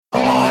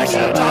Hello,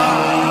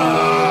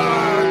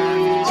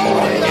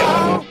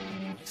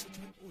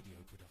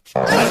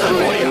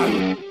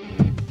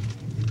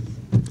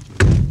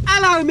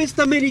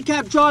 Mr.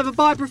 Minicab driver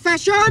by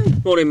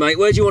profession. Morning, mate.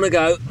 Where do you want to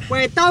go?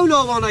 Where don't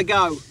I want to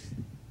go?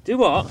 Do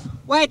what?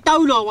 Where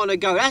don't I want to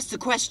go? That's the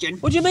question.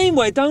 What do you mean,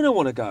 where don't I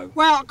want to go?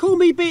 Well, call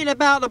me beating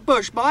about the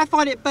bush, but I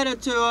find it better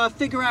to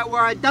figure out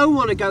where I don't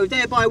want to go,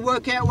 thereby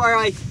work out where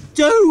I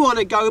do want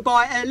to go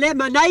by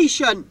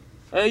elimination.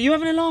 You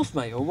having a laugh,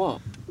 mate, or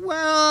what?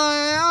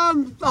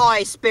 Well,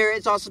 high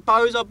spirits, I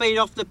suppose. I've been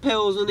off the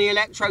pills and the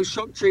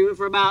electroshock treatment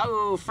for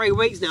about 3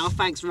 weeks now.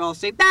 Thanks for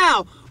asking.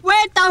 Now,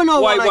 where don't I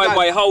want to go?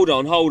 Wait, hold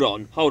on.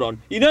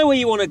 You know where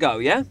you want to go,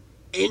 yeah?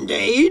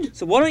 Indeed.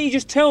 So why don't you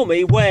just tell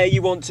me where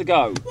you want to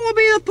go? What would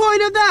be the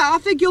point of that? I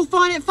think you'll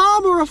find it far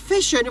more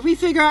efficient if we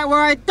figure out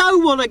where I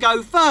don't want to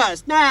go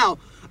first. Now,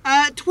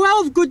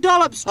 12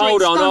 Goodallop Street.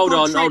 Hold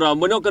on.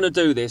 We're not going to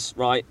do this,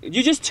 right?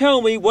 You just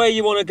tell me where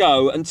you want to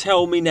go and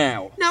tell me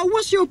now. Now,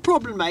 what's your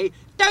problem, mate?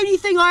 Don't you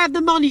think I have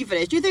the money for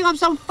this? Do you think I'm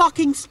some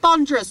fucking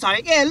sponger or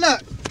something? Here,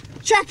 look.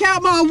 Check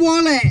out my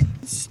wallet.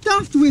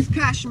 Stuffed with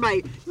cash,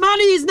 mate.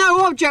 Money is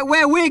no object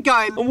where we're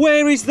going. And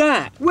where is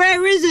that?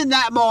 Where isn't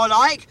that, more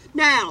like?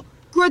 Now,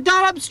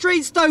 Goodallop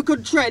Street,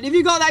 Stoke-on-Trent. Have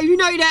you got that? Have you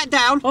noted that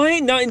down? I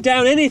ain't noting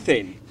down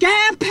anything.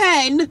 Get a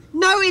pen,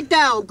 note it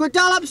down.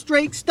 Goodallop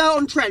Street,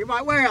 Stoke-on-Trent.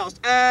 Right, where else?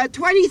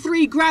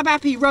 23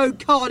 Grabhappy Road,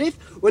 Cardiff.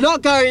 We're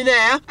not going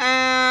there.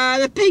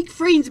 The Peak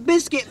Friends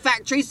Biscuit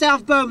Factory,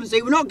 South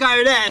Bermondsey. We're not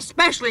going there,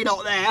 especially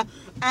not there.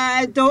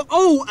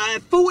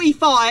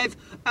 45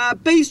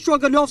 B.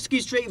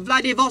 Stroganovsky Street,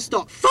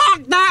 Vladivostok.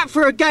 Fuck that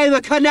for a game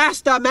of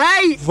canasta,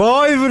 mate!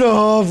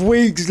 5.5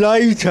 weeks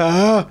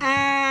later.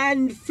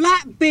 And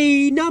flat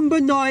B, number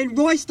 9,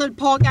 Royston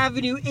Park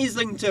Avenue,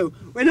 Islington.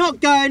 We're not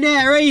going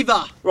there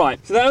either. Right,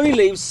 so that only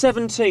leaves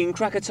 17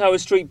 Krakatoa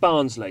Street,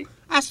 Barnsley.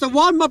 That's the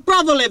one, my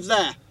brother lives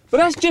there. But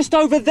that's just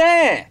over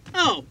there.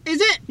 Oh, is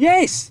it?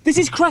 Yes, this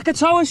is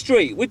Krakatoa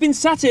Street. We've been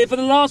sat here for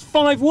the last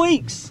 5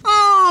 weeks.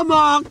 Oh,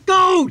 my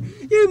God!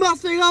 You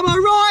must think I'm a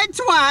right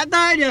twat,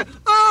 don't you?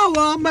 Oh,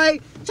 well,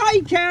 mate,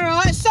 take care,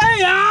 all right? See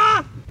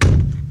ya!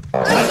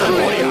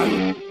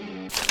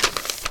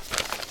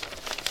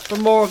 For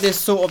more of this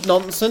sort of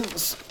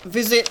nonsense,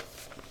 visit...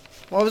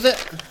 What was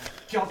it?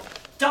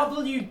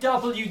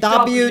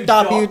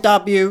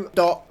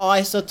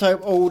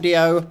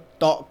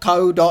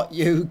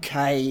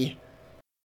 www.isotopeaudio.co.uk